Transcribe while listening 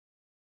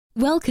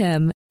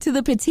Welcome to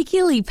the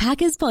Particularly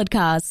Packers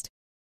podcast.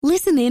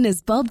 Listen in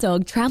as Bob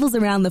Dog travels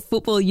around the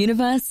football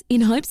universe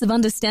in hopes of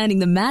understanding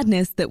the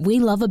madness that we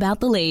love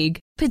about the league,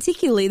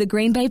 particularly the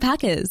Green Bay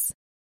Packers.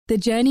 The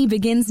journey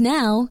begins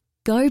now.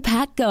 Go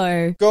Pack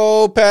Go.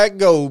 Go Pack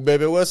Go,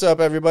 baby. What's up,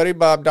 everybody?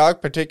 Bob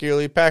Dog,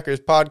 Particularly Packers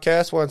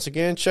podcast, once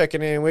again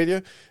checking in with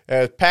you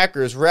as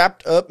Packers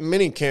wrapped up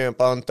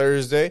minicamp on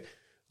Thursday.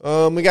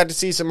 We got to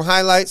see some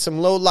highlights, some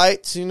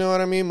lowlights, you know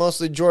what I mean?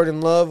 Mostly Jordan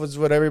Love was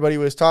what everybody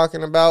was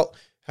talking about.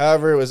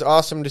 However, it was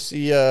awesome to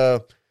see,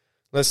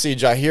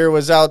 Jair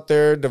was out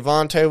there,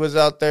 Devontae was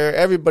out there.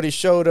 Everybody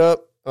showed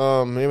up.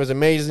 It was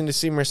amazing to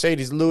see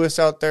Mercedes Lewis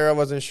out there. I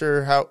wasn't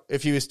sure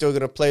if he was still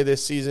going to play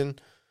this season.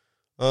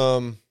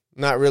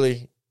 Not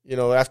really. You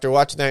know, after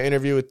watching that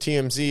interview with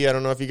TMZ, I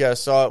don't know if you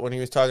guys saw it when he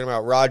was talking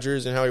about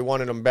Rodgers and how he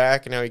wanted him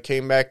back and how he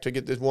came back to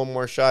get this one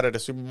more shot at a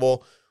Super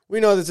Bowl. We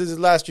know this is his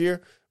last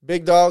year.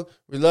 Big dog,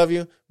 we love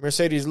you.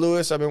 Mercedes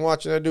Lewis, I've been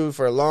watching that dude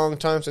for a long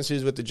time since he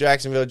was with the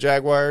Jacksonville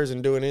Jaguars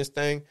and doing his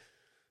thing.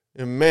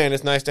 And, man,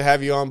 it's nice to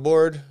have you on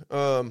board.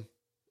 It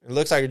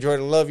looks like a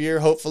Jordan Love year,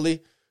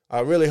 hopefully.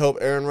 I really hope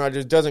Aaron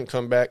Rodgers doesn't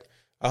come back.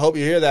 I hope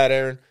you hear that,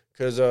 Aaron,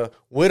 because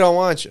we don't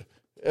want you.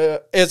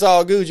 It's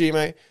all Gucci,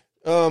 man.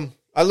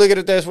 I look at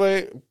it this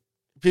way.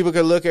 People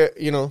could look at,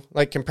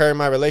 like comparing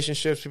my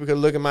relationships. People could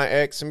look at my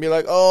ex and be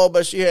like, oh,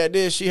 but she had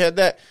this, she had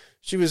that.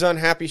 She was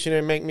unhappy. She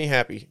didn't make me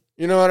happy.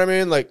 You know what I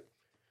mean? Like,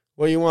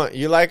 what do you want?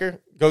 You like her?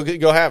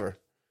 Go have her.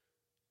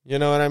 You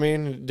know what I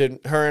mean?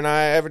 Did her and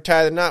I ever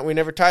tie the knot? We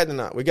never tied the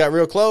knot. We got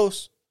real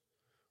close.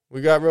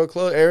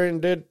 Aaron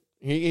did.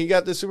 He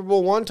got the Super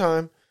Bowl one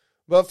time.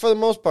 But for the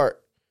most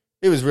part,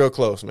 it was real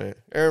close, man.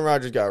 Aaron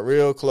Rodgers got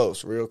real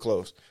close.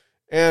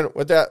 And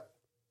with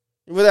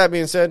that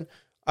being said,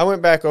 I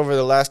went back over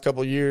the last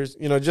couple years,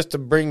 just to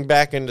bring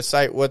back into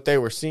sight what they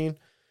were seeing.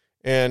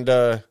 And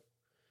I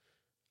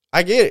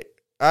get it.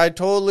 I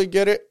totally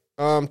get it.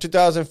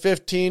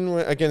 2015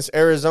 against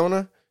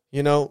Arizona,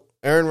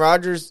 Aaron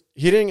Rodgers,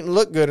 he didn't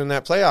look good in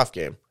that playoff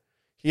game.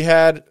 He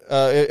had,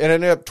 it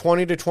ended up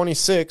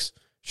 20-26,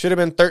 should have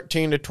been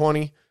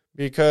 13-20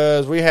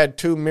 because we had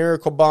two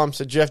miracle bombs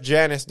to Jeff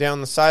Janis down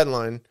the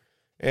sideline,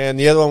 and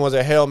the other one was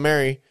a Hail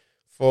Mary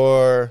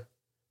for,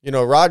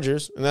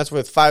 Rodgers, and that's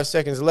with 5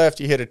 seconds left.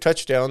 He hit a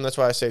touchdown. That's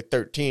why I say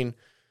 13.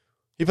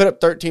 He put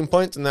up 13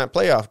 points in that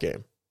playoff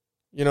game.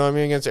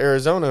 Against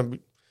Arizona.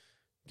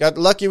 Got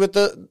lucky with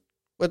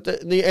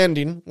the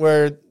ending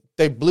where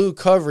they blew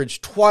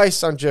coverage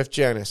twice on Jeff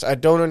Janis. I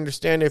don't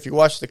understand it. If you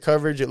watch the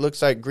coverage, it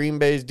looks like Green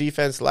Bay's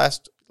defense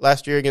last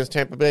year against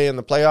Tampa Bay in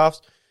the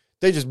playoffs.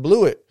 They just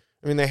blew it.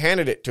 They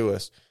handed it to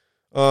us.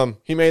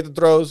 He made the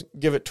throws,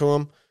 give it to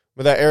him.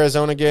 But that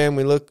Arizona game,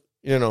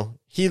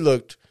 he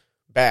looked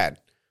bad.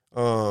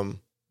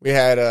 We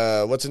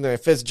had, what's his name?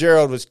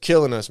 Fitzgerald was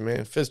killing us,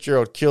 man.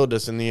 Fitzgerald killed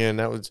us in the end.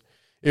 It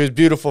was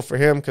beautiful for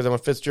him because I'm a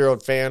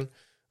Fitzgerald fan.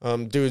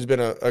 Dude's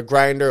been a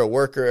grinder, a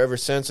worker ever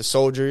since, a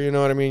soldier, you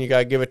know what I mean? You got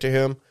to give it to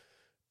him.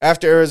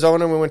 After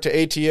Arizona, we went to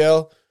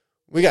ATL.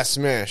 We got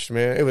smashed,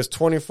 man. It was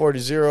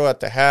 24-0 at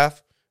the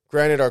half.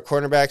 Granted, our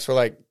cornerbacks were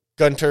like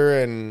Gunter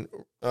and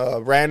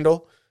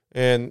Randall,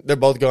 and they're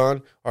both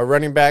gone. Our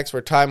running backs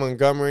were Ty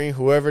Montgomery.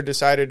 Whoever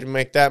decided to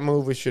make that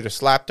move, we should have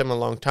slapped him a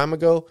long time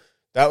ago.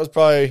 That was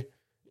probably,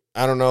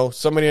 I don't know,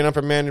 somebody in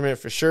upper management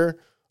for sure.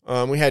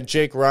 We had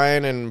Jake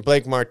Ryan and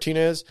Blake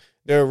Martinez.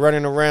 They were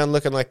running around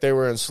looking like they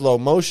were in slow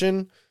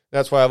motion.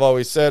 That's why I've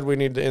always said we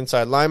need the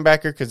inside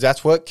linebacker because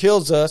that's what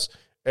kills us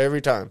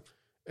every time.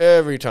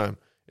 Every time.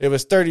 It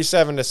was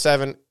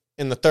 37-7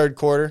 in the third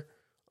quarter.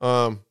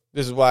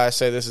 This is why I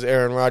say this is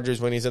Aaron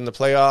Rodgers when he's in the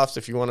playoffs.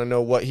 If you want to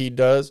know what he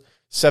does,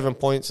 7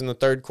 points in the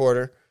third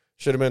quarter.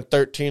 Should have been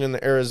 13 in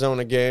the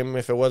Arizona game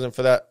if it wasn't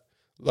for that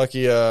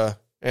lucky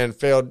and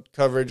failed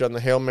coverage on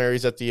the Hail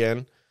Marys at the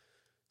end.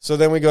 So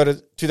then we go to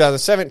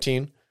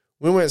 2017.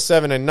 We went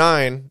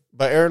 7-9.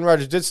 But Aaron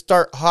Rodgers did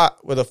start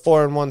hot with a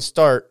 4-1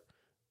 start.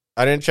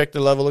 I didn't check the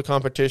level of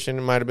competition.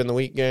 It might have been the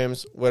week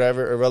games,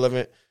 whatever,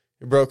 irrelevant.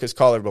 He broke his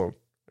collarbone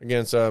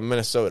against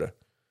Minnesota.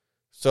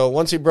 So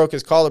once he broke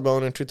his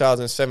collarbone in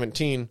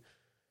 2017,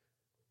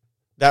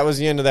 that was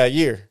the end of that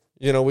year.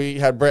 We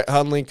had Brett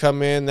Hundley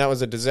come in. That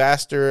was a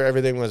disaster.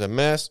 Everything was a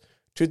mess.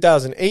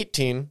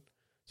 2018,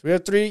 so we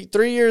have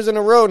three years in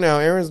a row now.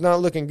 Aaron's not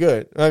looking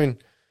good.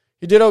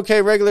 He did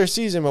okay regular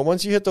season, but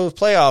once you hit those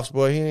playoffs,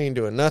 boy, he ain't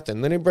doing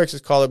nothing. Then he breaks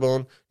his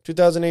collarbone.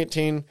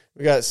 2018,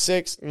 we got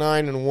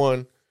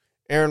 6-9-1.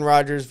 Aaron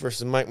Rodgers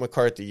versus Mike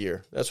McCarthy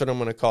year. That's what I'm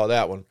going to call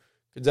that one.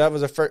 Because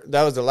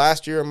that was the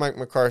last year of Mike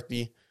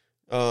McCarthy.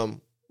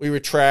 We were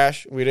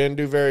trash. We didn't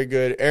do very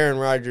good. Aaron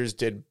Rodgers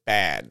did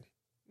bad.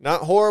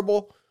 Not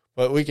horrible,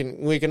 but we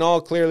can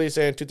all clearly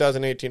say in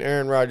 2018,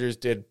 Aaron Rodgers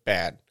did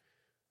bad.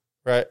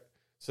 Right?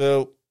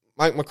 So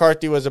Mike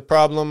McCarthy was a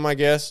problem, I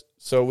guess.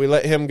 So we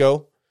let him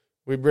go.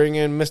 We bring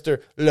in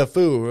Mr.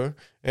 LaFleur.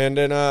 And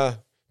then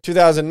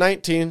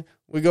 2019,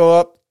 we go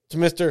up to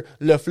Mr.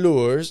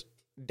 LaFleur's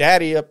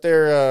daddy up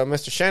there,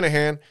 Mr.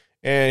 Shanahan,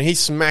 and he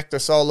smacked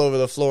us all over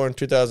the floor in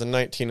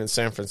 2019 in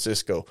San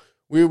Francisco.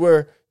 We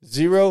were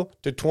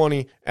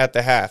 0-20 at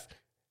the half.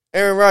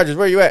 Aaron Rodgers,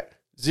 where you at?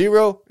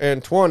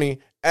 0-20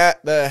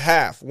 at the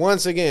half.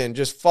 Once again,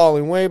 just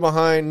falling way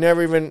behind,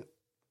 never even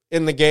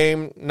in the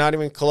game, not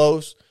even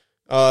close.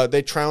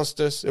 They trounced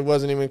us. It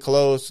wasn't even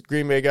close.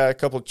 Green Bay got a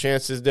couple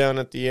chances down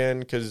at the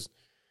end because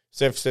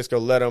San Francisco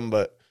let them,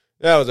 but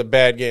that was a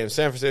bad game.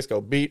 San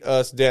Francisco beat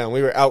us down.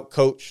 We were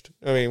out-coached.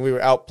 We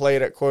were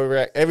outplayed at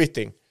quarterback.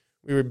 Everything.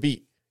 We were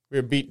beat. We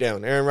were beat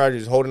down. Aaron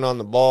Rodgers holding on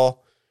the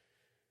ball.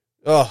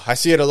 Oh, I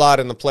see it a lot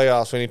in the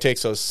playoffs when he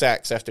takes those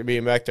sacks after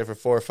being back there for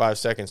 4 or 5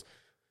 seconds.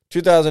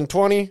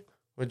 2020,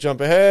 we jump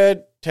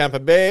ahead. Tampa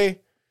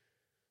Bay.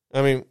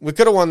 We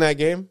could have won that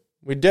game.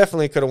 We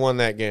definitely could have won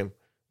that game.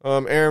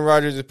 Aaron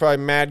Rodgers is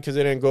probably mad because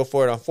they didn't go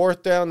for it on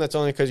 4th down. That's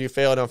only because you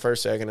failed on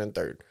 1st, 2nd, and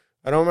 3rd.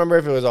 I don't remember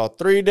if it was all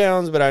 3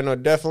 downs, but I know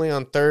definitely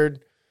on 3rd.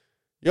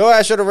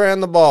 I should have ran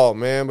the ball,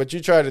 man. But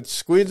you tried to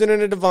squeeze it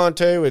into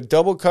Devontae with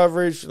double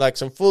coverage, like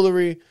some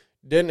foolery.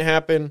 Didn't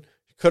happen.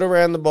 Could have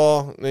ran the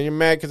ball. And then you're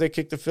mad because they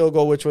kicked the field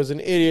goal, which was an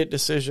idiot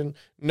decision.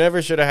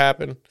 Never should have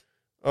happened.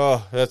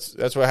 Oh, that's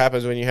what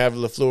happens when you have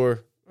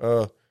LaFleur,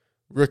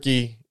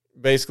 rookie,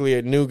 basically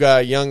a new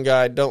guy, young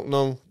guy, don't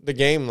know the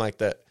game like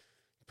that.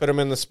 Put him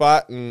in the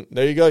spot, and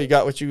there you go. You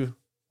got what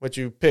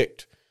you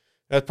picked.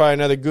 That's probably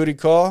another goody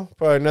call.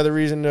 Probably another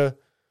reason to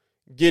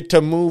get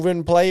to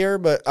moving player,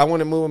 but I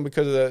want to move him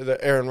because of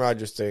the Aaron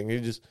Rodgers thing.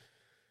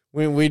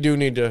 We do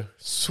need to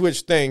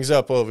switch things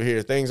up over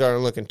here. Things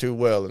aren't looking too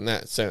well in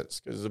that sense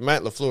because the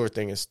Matt LaFleur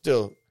thing is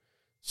still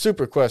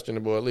super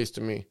questionable, at least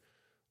to me.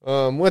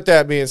 With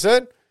that being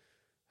said,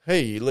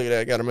 hey, look at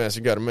that. Got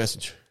a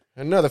message.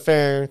 Another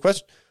fan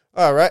question.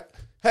 All right.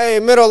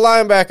 Hey, middle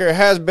linebacker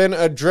has been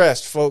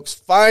addressed, folks.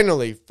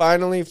 Finally.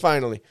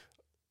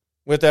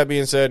 With that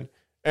being said,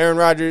 Aaron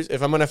Rodgers,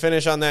 if I'm going to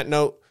finish on that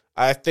note,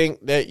 I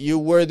think that you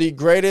were the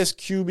greatest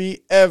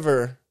QB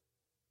ever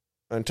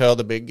until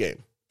the big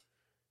game.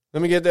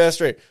 Let me get that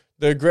straight.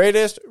 The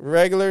greatest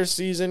regular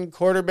season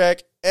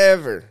quarterback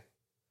ever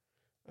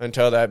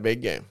until that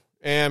big game.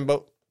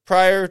 But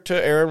prior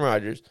to Aaron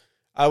Rodgers,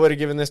 I would have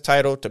given this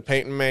title to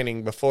Peyton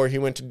Manning before he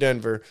went to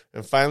Denver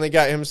and finally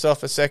got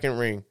himself a 2nd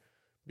ring.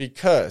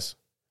 Because,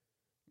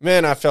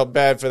 man, I felt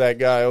bad for that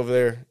guy over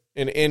there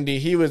in Indy.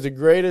 He was the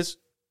greatest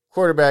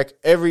quarterback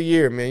every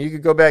year, man. You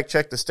could go back,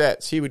 check the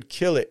stats. He would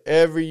kill it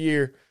every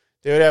year.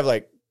 They would have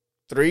like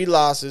 3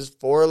 losses,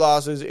 4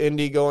 losses,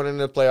 Indy going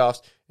into the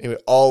playoffs, and he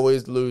would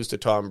always lose to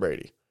Tom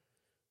Brady.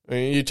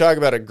 You talk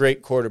about a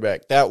great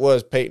quarterback. That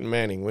was Peyton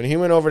Manning. When he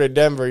went over to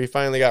Denver, he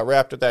finally got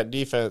wrapped with that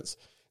defense.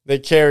 They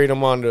carried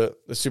him on to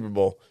the Super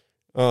Bowl.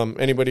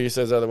 Anybody who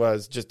says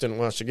otherwise just didn't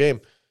watch the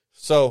game.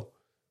 So,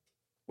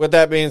 with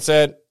that being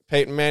said,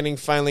 Peyton Manning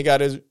finally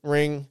got his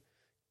ring,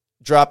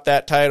 dropped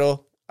that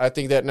title. I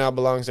think that now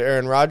belongs to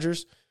Aaron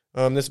Rodgers.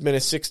 This has been a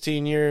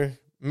 16-year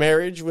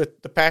marriage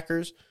with the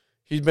Packers.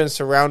 He's been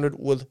surrounded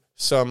with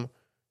some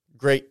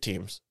great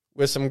teams.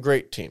 There's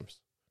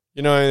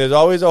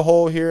always a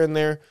hole here and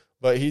there,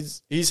 but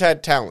he's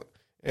had talent.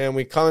 And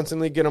we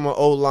constantly get him an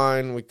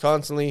O-line.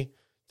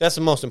 That's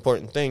the most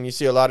important thing. You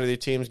see a lot of the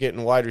teams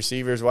getting wide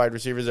receivers.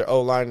 Their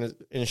O-line is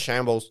in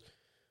shambles.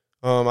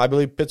 I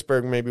believe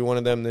Pittsburgh may be one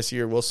of them this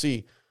year. We'll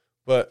see.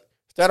 But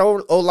if that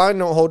O-line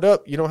don't hold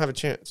up, you don't have a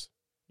chance.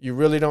 You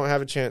really don't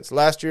have a chance.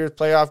 Last year's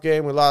playoff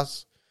game, we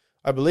lost,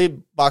 I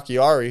believe,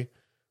 Bakhtiari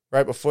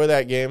right before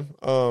that game.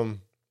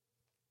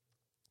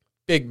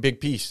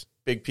 Big piece.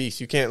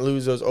 You can't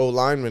lose those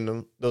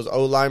O-linemen. Those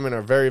O-linemen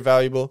are very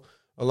valuable,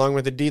 along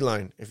with the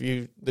D-line. If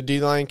the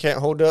D-line can't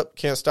hold up,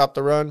 can't stop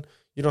the run,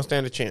 you don't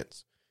stand a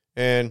chance.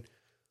 And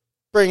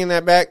bringing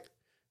that back,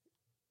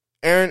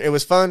 Aaron, it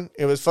was fun.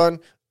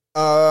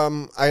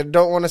 I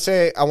don't want to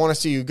say I want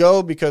to see you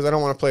go because I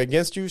don't want to play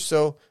against you,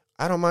 so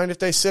I don't mind if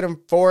they sit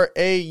him for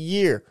a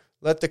year.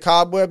 Let the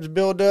cobwebs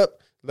build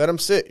up. Let them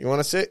sit. You want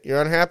to sit?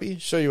 You're unhappy?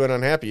 Show you what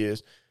unhappy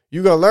is.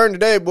 You're going to learn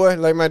today, boy,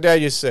 like my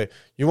dad used to say.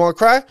 You want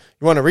to cry?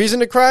 You want a reason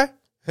to cry?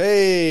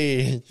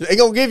 Hey, they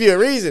going to give you a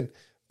reason.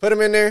 Put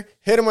him in there.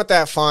 Hit him with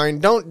that fine.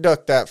 Don't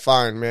duck that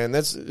fine, man.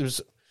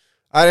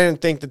 I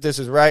didn't think that this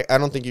is right. I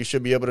don't think you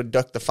should be able to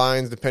duck the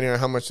fines depending on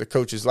how much the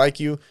coaches like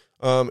you.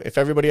 If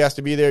everybody has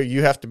to be there,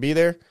 you have to be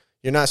there.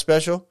 You're not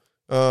special.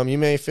 You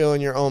may feel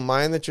in your own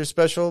mind that you're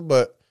special,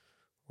 but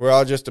we're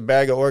all just a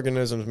bag of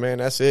organisms, man.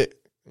 That's it.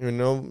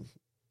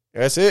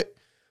 That's it.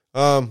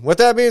 With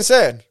that being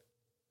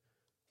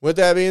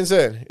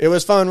said, it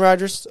was fun,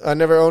 Rodgers. I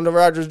never owned a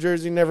Rodgers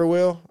jersey, never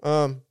will.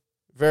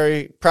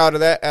 Very proud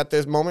of that at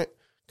this moment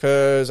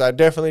because I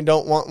definitely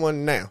don't want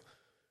one now.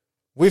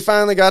 We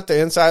finally got the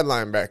inside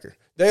linebacker.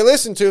 They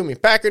listened to me.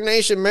 Packer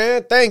Nation,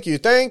 man. Thank you.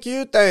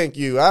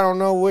 I don't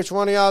know which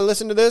one of y'all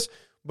listened to this,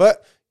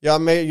 but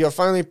y'all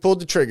finally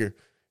pulled the trigger.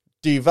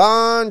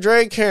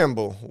 Devondre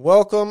Campbell,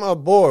 welcome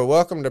aboard.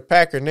 Welcome to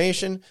Packer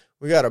Nation.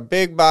 We got a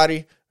big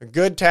body, a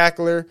good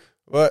tackler,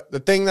 but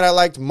the thing that I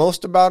liked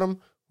most about him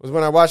was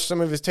when I watched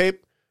some of his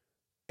tape,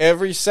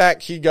 every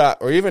sack he got,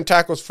 or even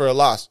tackles for a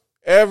loss,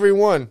 every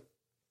one,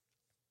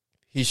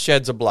 he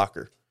sheds a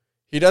blocker.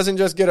 He doesn't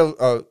just get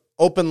a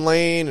open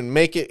lane and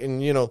make it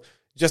and,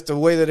 just the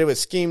way that it was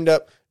schemed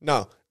up.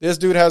 No, this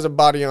dude has a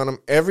body on him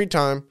every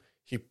time.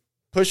 He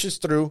pushes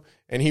through,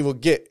 and he will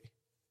get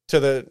to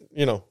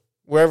the,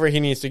 wherever he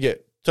needs to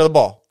get, to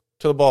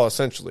the ball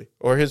essentially,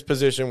 or his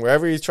position,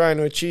 wherever he's trying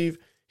to achieve,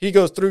 he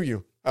goes through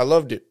you. I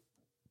loved it.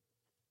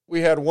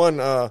 We had one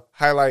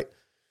highlight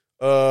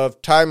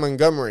of Ty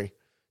Montgomery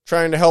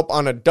trying to help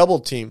on a double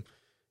team.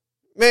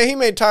 Man, he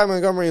made Ty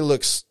Montgomery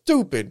look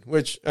stupid,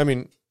 which,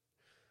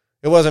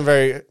 it wasn't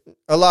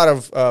a lot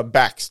of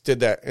backs did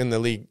that in the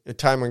league.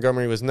 Ty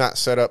Montgomery was not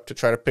set up to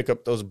try to pick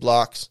up those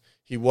blocks.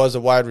 He was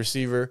a wide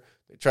receiver.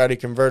 They tried to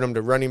convert him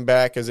to running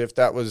back as if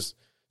that was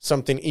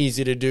something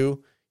easy to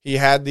do. He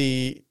had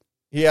the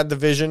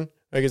vision.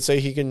 I could say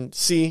he can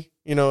see,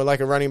 like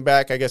a running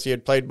back. I guess he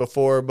had played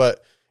before,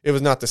 but it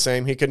was not the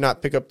same. He could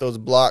not pick up those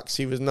blocks.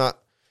 He was not,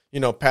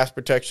 pass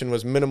protection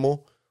was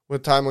minimal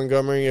with Ty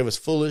Montgomery. It was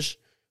foolish.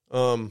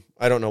 I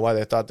don't know why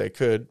they thought they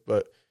could,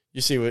 but you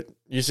see where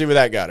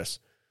that got us.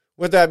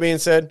 With that being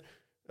said,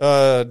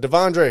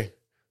 Devondre,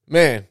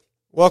 man,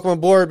 welcome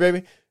aboard,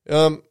 baby.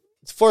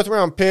 It's a 4th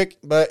round pick,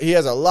 but he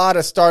has a lot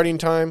of starting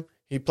time.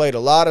 He played a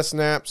lot of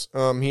snaps.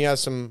 He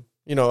has some,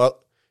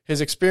 his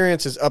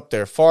experience is up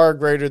there, far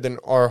greater than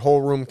our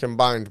whole room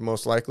combined,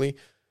 most likely.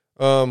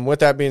 With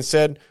that being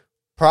said,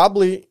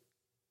 probably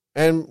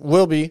and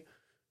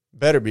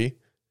better be,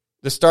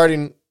 the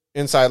starting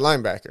inside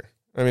linebacker.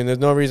 There's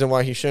no reason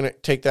why he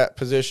shouldn't take that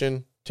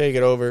position, take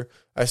it over.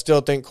 I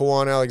still think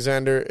Kwon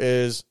Alexander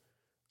is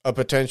a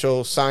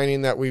potential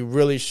signing that we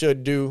really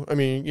should do.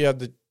 You have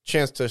the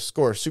chance to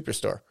score a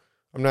superstar.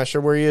 I'm not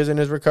sure where he is in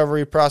his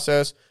recovery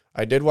process.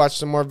 I did watch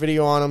some more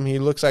video on him. He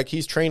looks like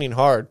he's training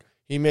hard.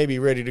 He may be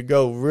ready to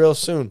go real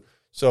soon.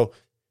 So,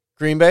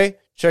 Green Bay,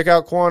 check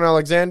out Kwon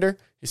Alexander.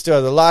 He still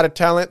has a lot of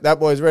talent. That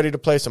boy's ready to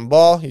play some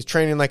ball. He's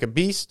training like a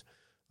beast.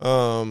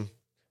 What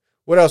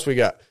else we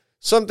got?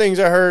 Some things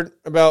I heard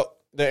about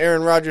the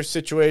Aaron Rodgers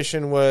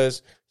situation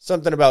was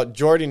something about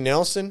Jordy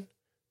Nelson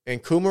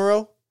and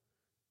Kumaro.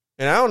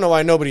 And I don't know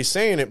why nobody's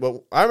saying it,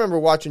 but I remember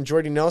watching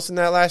Jordy Nelson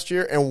that last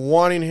year and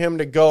wanting him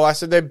to go. I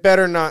said, they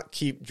better not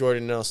keep Jordy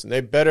Nelson.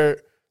 They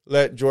better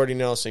let Jordy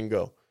Nelson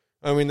go.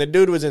 The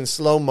dude was in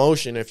slow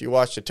motion if you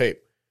watch the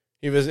tape.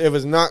 It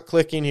was not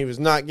clicking. He was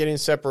not getting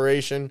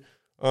separation.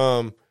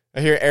 I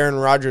hear Aaron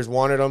Rodgers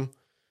wanted him.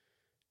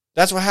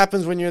 That's what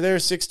happens when you're there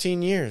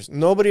 16 years.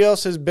 Nobody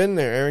else has been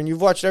there, Aaron.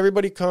 You've watched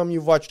everybody come.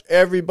 You've watched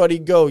everybody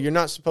go. You're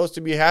not supposed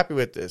to be happy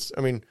with this.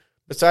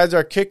 Besides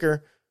our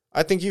kicker,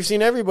 I think you've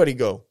seen everybody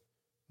go.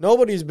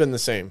 Nobody's been the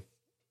same.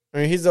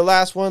 He's the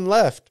last one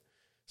left.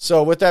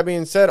 So with that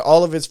being said,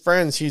 all of his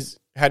friends he's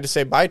had to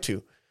say bye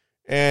to.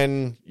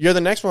 And you're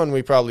the next one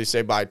we probably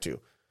say bye to.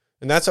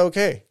 And that's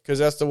okay, because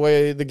that's the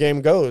way the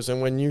game goes.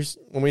 And when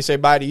we say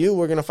bye to you,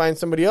 we're going to find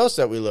somebody else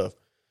that we love.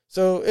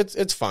 So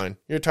it's fine.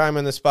 Your time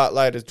in the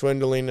spotlight is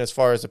dwindling as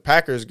far as the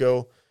Packers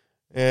go,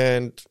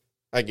 and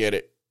I get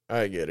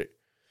it.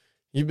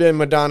 You've been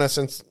Madonna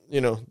since,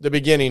 the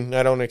beginning.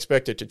 I don't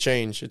expect it to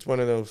change. It's one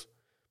of those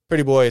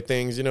pretty boy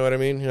things, you know what I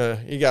mean?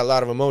 You got a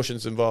lot of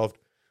emotions involved.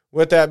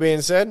 With that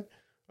being said,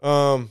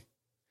 we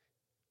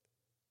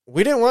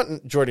didn't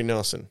want Jordy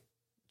Nelson.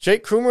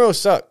 Jake Kumaro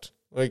sucked.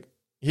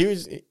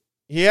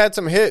 He had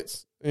some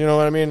hits. You know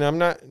what I mean? I'm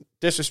not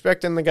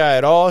disrespecting the guy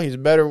at all. He's a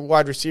better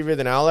wide receiver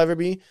than I'll ever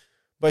be,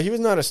 but he was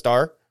not a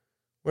star.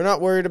 We're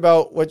not worried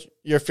about what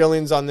your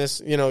feelings on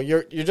this.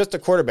 You're just a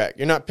quarterback.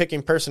 You're not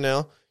picking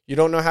personnel. You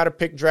don't know how to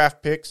pick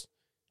draft picks.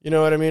 You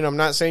know what I mean? I'm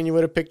not saying you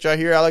would have picked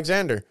Jair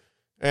Alexander,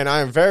 and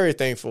I am very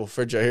thankful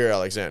for Jair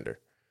Alexander.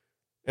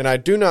 And I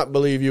do not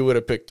believe you would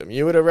have picked him.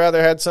 You would have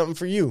rather had something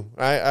for you.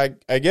 I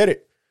get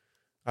it.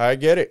 I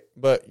get it,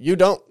 but you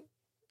don't.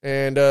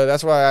 And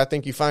that's why I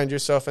think you find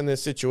yourself in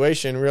this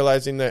situation,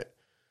 realizing that,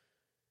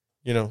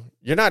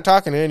 you're not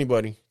talking to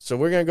anybody. So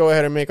we're going to go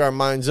ahead and make our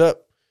minds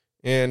up.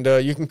 And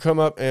you can come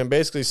up and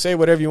basically say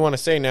whatever you want to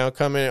say now.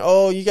 Come in,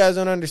 you guys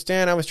don't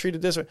understand. I was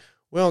treated this way.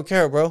 We don't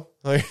care, bro.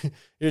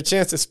 Your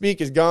chance to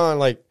speak is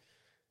gone.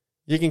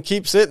 You can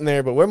keep sitting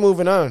there, but we're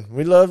moving on.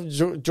 We love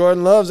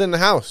Jordan Love's in the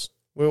house.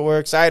 We're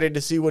excited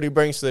to see what he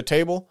brings to the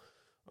table.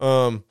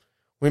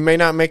 We may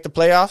not make the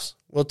playoffs.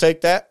 We'll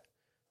take that.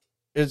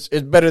 It's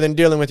better than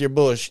dealing with your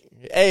bullshit.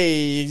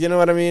 Hey, you know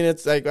what I mean?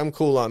 It's I'm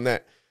cool on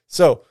that.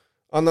 So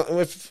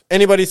if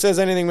anybody says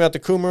anything about the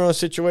Kumaro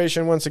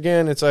situation, once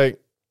again, it's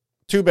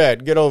too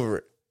bad. Get over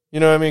it. You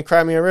know what I mean?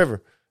 Cry me a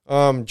river.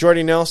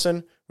 Jordy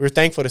Nelson, we were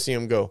thankful to see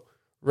him go.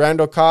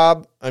 Randall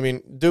Cobb,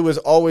 dude was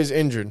always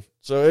injured.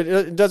 So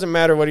it doesn't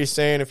matter what he's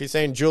saying. If he's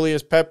saying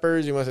Julius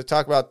Peppers, he wants to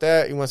talk about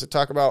that. He wants to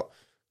talk about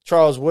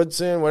Charles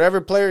Woodson, whatever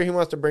player he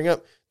wants to bring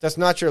up. That's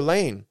not your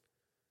lane.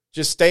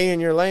 Just stay in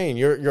your lane.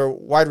 You're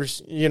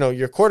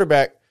your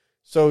quarterback.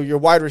 So your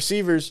wide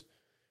receivers,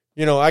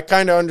 I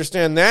kind of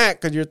understand that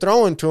because you're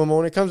throwing to them. But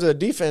when it comes to the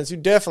defense, you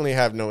definitely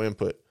have no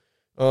input.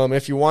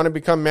 If you want to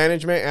become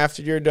management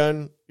after you're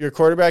done your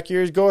quarterback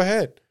years, go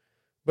ahead.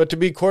 But to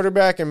be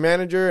quarterback and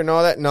manager and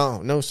all that,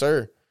 no,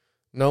 sir.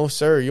 No,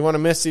 sir. You want to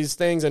miss these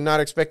things and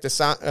not expect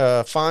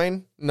a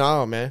fine?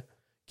 No, man.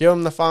 Give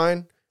him the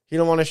fine. He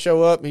don't want to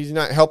show up. He's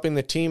not helping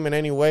the team in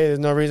any way. There's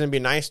no reason to be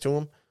nice to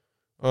him.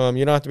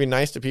 You don't have to be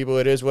nice to people.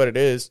 It is what it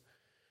is.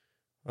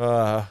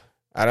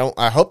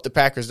 I hope the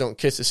Packers don't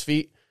kiss his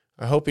feet.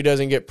 I hope he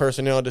doesn't get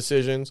personnel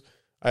decisions.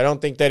 I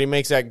don't think that he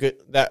makes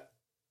the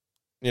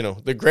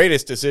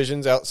greatest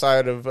decisions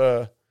outside of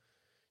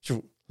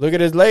look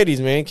at his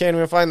ladies, man. He can't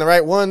even find the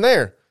right one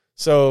there.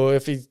 So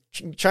if he's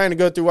trying to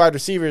go through wide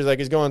receivers like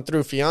he's going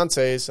through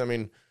fiancés, I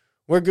mean,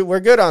 we're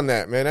good on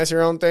that, man. That's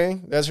your own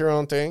thing. That's your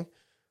own thing.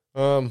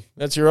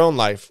 That's your own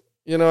life.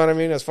 You know what I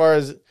mean? As far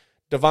as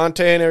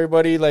Devontae and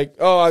everybody, like,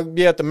 oh, I'll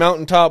be at the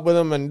mountaintop with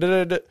him and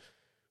da-da-da.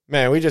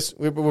 Man,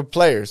 we're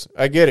players.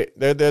 I get it.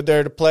 They're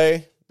there to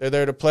play. They're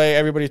there to play.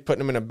 Everybody's putting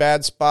them in a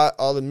bad spot.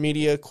 All the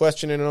media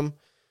questioning them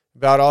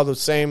about all the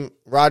same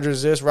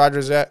Rodgers this,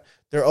 Rodgers that.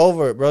 They're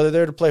over it, bro. They're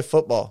there to play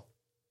football.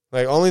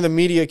 Like, only the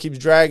media keeps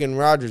dragging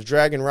Rodgers.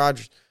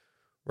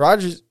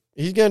 Rodgers,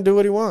 he's going to do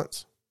what he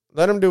wants.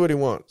 Let him do what he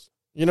wants.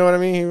 You know what I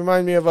mean? He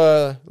reminds me of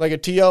a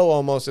T.O.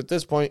 almost at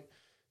this point.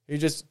 You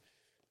just,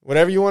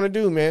 whatever you want to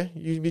do, man.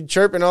 You be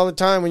chirping all the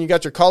time when you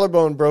got your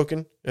collarbone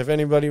broken. If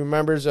anybody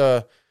remembers,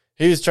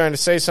 he was trying to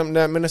say something to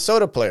that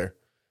Minnesota player.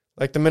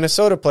 Like the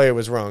Minnesota player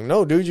was wrong.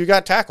 No, dude, you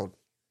got tackled.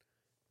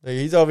 Like,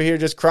 he's over here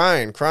just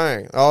crying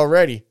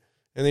already.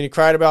 And then he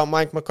cried about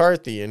Mike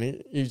McCarthy.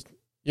 And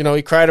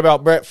he cried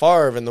about Brett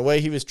Favre and the way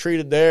he was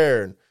treated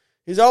there. And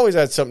he's always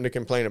had something to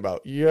complain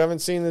about. You haven't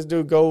seen this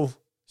dude go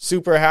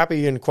super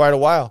happy in quite a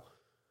while.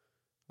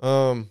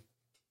 I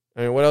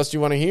mean, what else do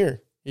you want to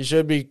hear? He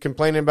should be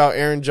complaining about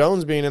Aaron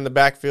Jones being in the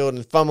backfield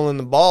and fumbling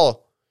the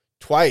ball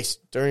twice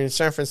during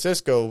San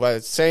Francisco by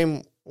the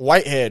same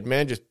Whitehead,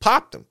 man. Just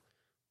popped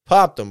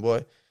him,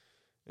 boy.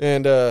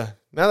 And now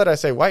that I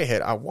say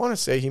Whitehead, I want to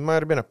say he might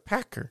have been a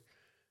Packer.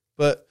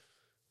 But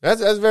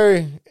that's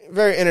very,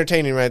 very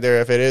entertaining right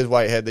there if it is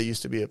Whitehead that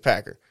used to be a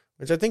Packer,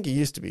 which I think he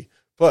used to be.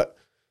 But,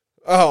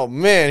 oh,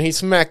 man, he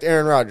smacked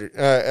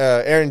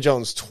Aaron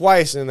Jones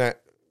twice in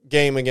that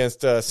game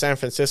against San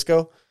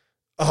Francisco.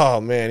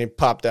 Oh, man, he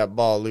popped that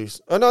ball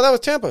loose. Oh, no, that was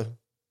Tampa.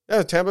 That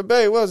was Tampa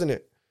Bay, wasn't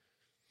it?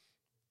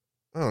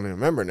 I don't even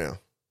remember now.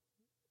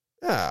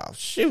 Oh,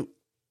 shoot.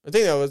 I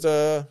think that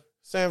was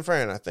San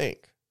Fran, I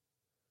think.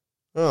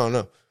 I don't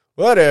know.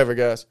 Whatever,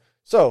 guys.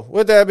 So,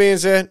 with that being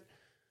said,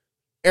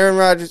 Aaron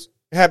Rodgers,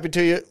 happy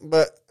to you,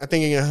 but I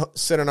think he can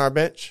sit on our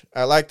bench.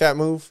 I like that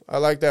move.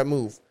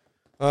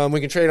 We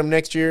can trade him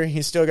next year.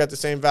 He's still got the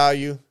same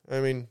value. I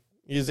mean,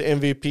 he's the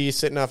MVP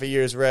sitting off a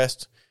year's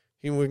rest.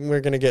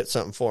 We're going to get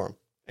something for him.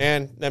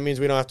 And that means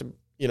we don't have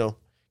to,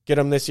 get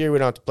him this year. We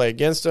don't have to play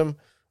against him.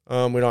 We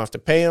don't have to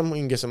pay him. We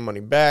can get some money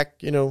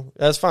back.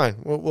 That's fine.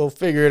 We'll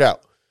figure it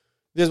out.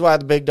 This is why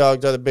the big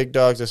dogs are the big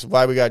dogs. This is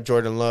why we got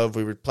Jordan Love.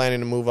 We were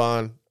planning to move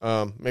on.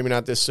 Maybe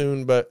not this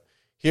soon, but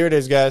here it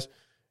is, guys.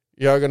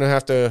 Y'all going to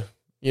have to,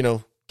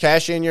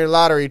 cash in your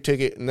lottery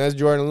ticket, and that's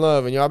Jordan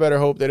Love, and y'all better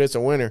hope that it's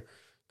a winner,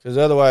 because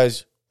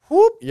otherwise,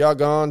 y'all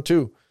gone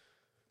too.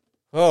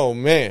 Oh,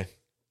 man.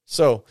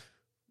 So,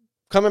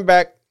 coming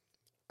back,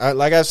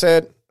 like I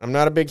said, I'm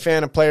not a big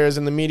fan of players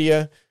in the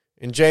media.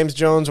 And James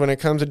Jones, when it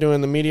comes to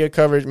doing the media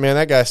coverage, man,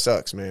 that guy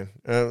sucks, man.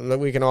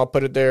 We can all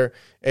put it there.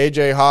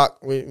 A.J. Hawk,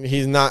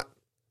 they're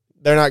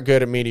not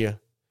good at media.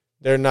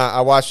 They're not.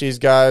 I watch these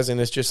guys, and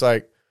it's just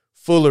like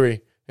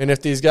foolery. And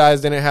if these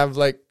guys didn't have,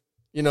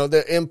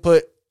 their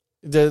input,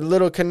 the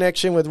little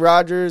connection with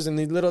Rodgers and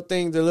these little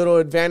things, the little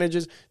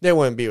advantages, they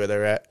wouldn't be where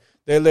they're at.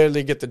 They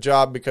literally get the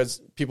job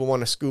because people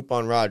want to scoop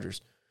on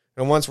Rodgers.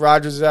 And once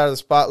Rodgers is out of the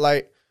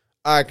spotlight,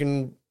 I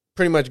can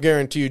pretty much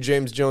guarantee you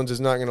James Jones is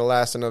not going to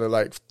last another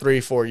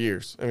 3-4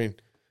 years. I mean,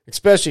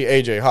 especially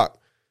A.J. Hawk.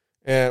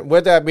 And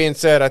with that being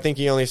said, I think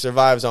he only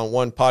survives on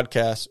one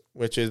podcast,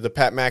 which is the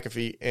Pat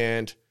McAfee,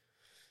 and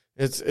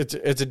it's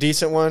a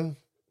decent one.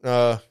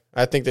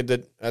 I think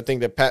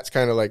that Pat's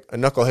kind of like a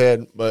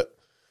knucklehead, but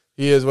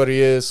he is what he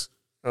is.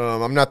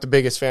 I'm not the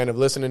biggest fan of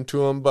listening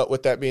to him, but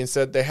with that being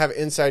said, they have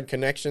inside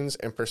connections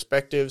and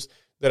perspectives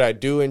that I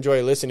do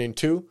enjoy listening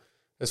to.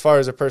 As far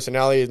as a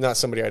personality, he's not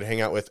somebody I'd hang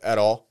out with at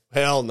all.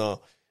 Hell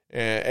no.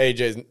 And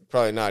AJ's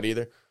probably not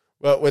either.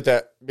 But with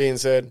that being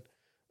said,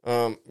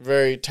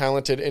 very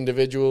talented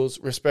individuals,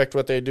 respect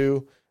what they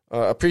do,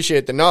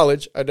 appreciate the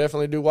knowledge. I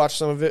definitely do watch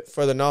some of it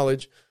for the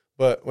knowledge.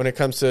 But when it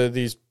comes to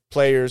these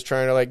players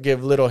trying to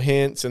give little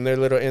hints and their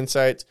little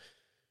insights,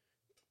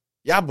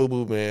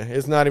 boo-boo, man.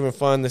 It's not even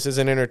fun. This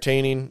isn't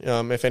entertaining.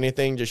 If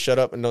anything, just shut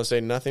up and don't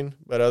say nothing.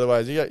 But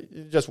otherwise, you're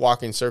just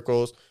walking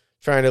circles,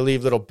 trying to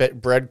leave little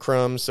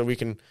breadcrumbs so we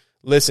can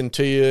listen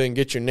to you and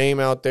get your name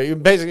out there. You're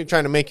basically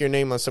trying to make your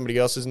name on somebody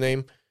else's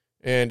name.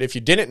 And if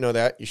you didn't know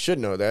that, you should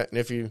know that. And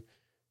if you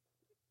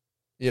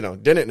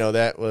didn't know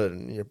that, well,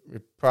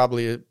 it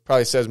probably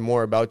says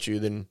more about you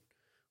than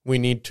we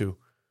need to.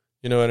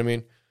 You know what I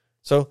mean?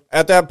 So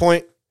at that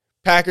point,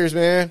 Packers,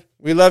 man,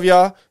 we love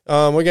y'all.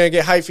 We're going to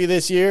get hyphy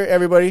this year,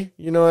 everybody.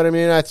 You know what I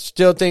mean? I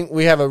still think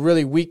we have a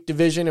really weak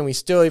division, and we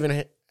still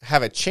even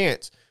have a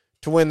chance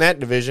to win that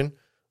division.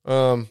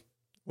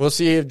 We'll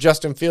see if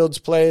Justin Fields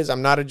plays.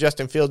 I'm not a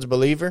Justin Fields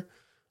believer.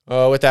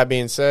 With that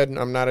being said,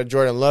 I'm not a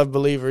Jordan Love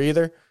believer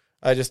either.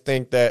 I just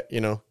think that,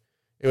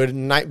 it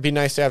would be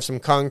nice to have some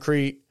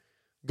concrete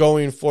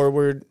going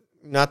forward,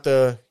 not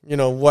the,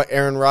 what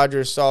Aaron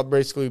Rodgers saw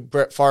basically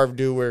Brett Favre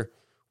do, where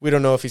we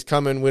don't know if he's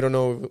coming. We don't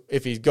know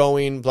if he's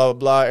going, blah, blah,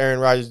 blah. Aaron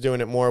Rodgers is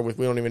doing it more with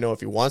we don't even know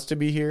if he wants to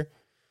be here.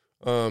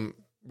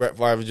 Brett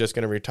Favre is just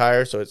going to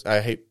retire, so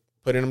I hate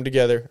putting them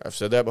together. I've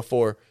said that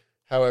before.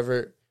 However,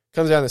 it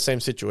comes down to the same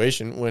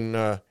situation when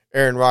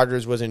Aaron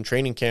Rodgers was in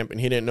training camp and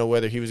he didn't know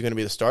whether he was going to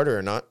be the starter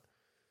or not.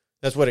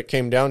 That's what it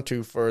came down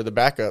to for the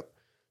backup.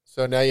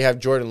 So now you have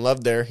Jordan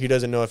Love there. He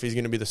doesn't know if he's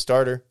going to be the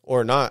starter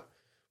or not,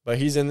 but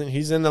he's in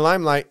the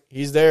limelight.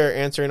 He's there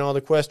answering all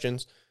the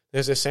questions.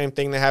 There's the same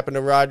thing that happened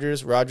to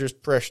Rodgers. Rodgers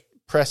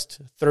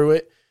pressed through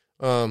it.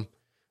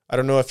 I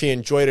don't know if he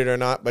enjoyed it or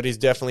not, but he's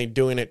definitely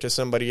doing it to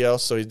somebody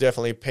else, so he's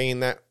definitely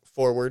paying that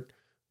forward.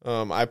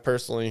 I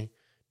personally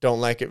don't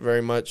like it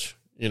very much.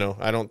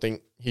 I don't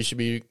think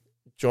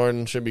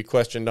Jordan should be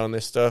questioned on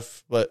this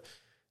stuff, but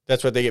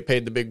that's what they get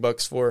paid the big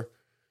bucks for.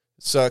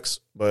 It sucks,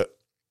 but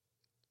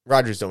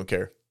Rodgers don't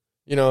care.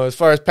 As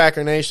far as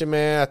Packer Nation,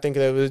 man, I think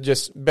that it was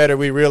just better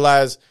we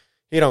realize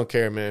he don't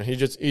care, man.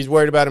 He's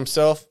worried about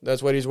himself.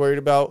 That's what he's worried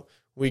about.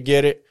 We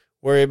get it.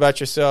 Worry about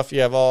yourself.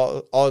 You have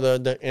all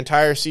the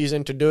entire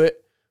season to do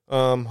it.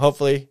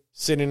 Hopefully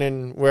sitting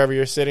in wherever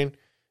you're sitting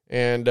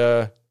and,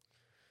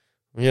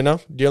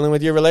 dealing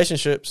with your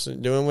relationships,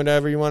 doing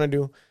whatever you want to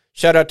do.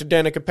 Shout out to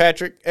Danica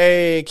Patrick.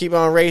 Hey, keep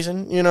on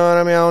racing. You know what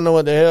I mean? I don't know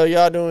what the hell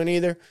y'all doing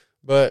either,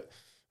 but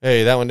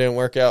hey, that one didn't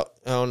work out.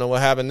 I don't know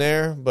what happened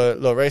there, but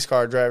little race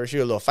car driver, she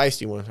was a little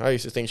feisty one. I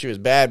used to think she was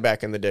bad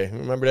back in the day.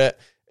 Remember that?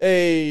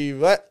 Hey,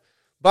 what?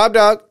 Bob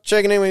Dog,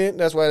 checking in with you.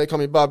 That's why they call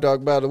me Bob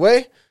Dog, by the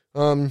way.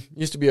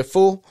 Used to be a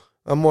fool.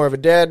 I'm more of a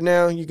dad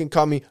now. You can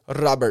call me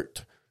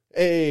Robert.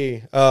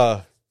 Hey,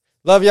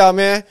 love y'all,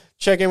 man.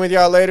 Check in with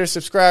y'all later.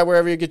 Subscribe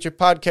wherever you get your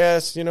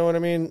podcasts. You know what I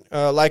mean?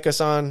 Like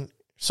us on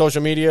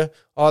social media,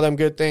 all them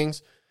good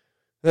things.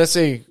 Let's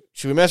see.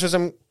 Should we mess with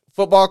some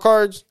football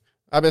cards?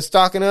 I've been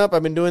stocking up.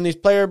 I've been doing these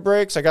player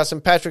breaks. I got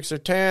some Patrick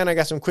Surtain. I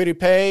got some Kwity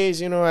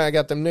Paye's. I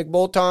got them Nick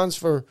Boltons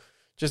for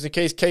just in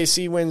case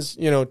KC wins,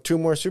 2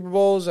 more Super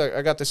Bowls.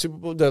 I got the Super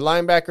Bowl, the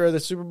linebacker of the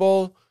Super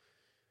Bowl.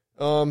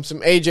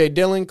 Some A.J.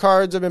 Dillon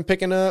cards I've been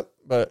picking up.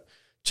 But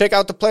check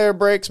out the player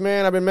breaks,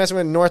 man. I've been messing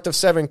with north of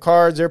 7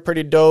 cards. They're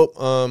pretty dope.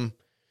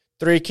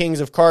 3 Kings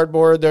of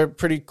Cardboard. They're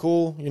pretty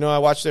cool. I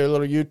watch their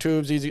little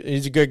YouTubes.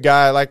 He's a good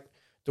guy. I like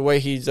the way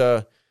he's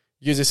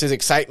uses his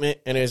excitement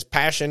and his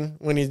passion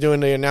when he's doing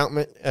the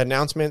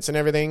announcements and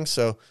everything.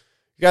 So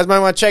you guys might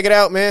want to check it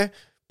out, man.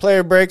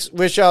 Player breaks.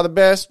 Wish y'all the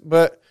best,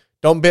 but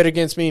don't bid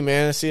against me,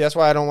 man. See, that's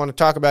why I don't want to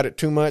talk about it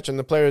too much and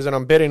the players that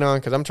I'm bidding on,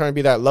 because I'm trying to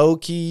be that low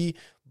key,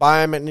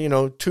 buy them at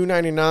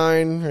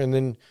 $2.99 and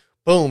then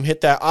boom,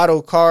 hit that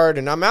auto card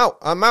and I'm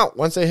out.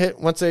 Once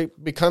they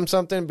become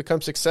something,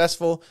 become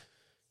successful,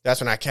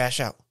 that's when I cash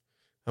out.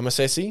 I'm gonna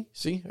say,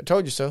 see, I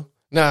told you so.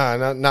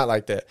 Nah, not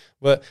like that.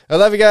 But I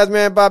love you guys,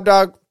 man. Bob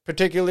Dog,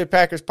 particularly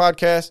Packers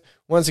podcast.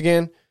 Once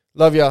again,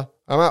 love y'all.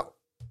 I'm out.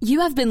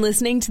 You have been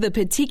listening to the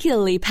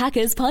Particularly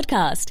Packers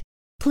podcast.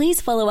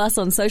 Please follow us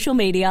on social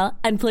media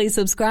and please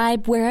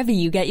subscribe wherever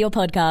you get your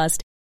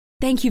podcast.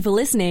 Thank you for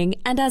listening,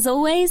 and as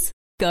always,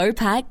 go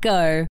Pack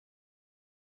Go.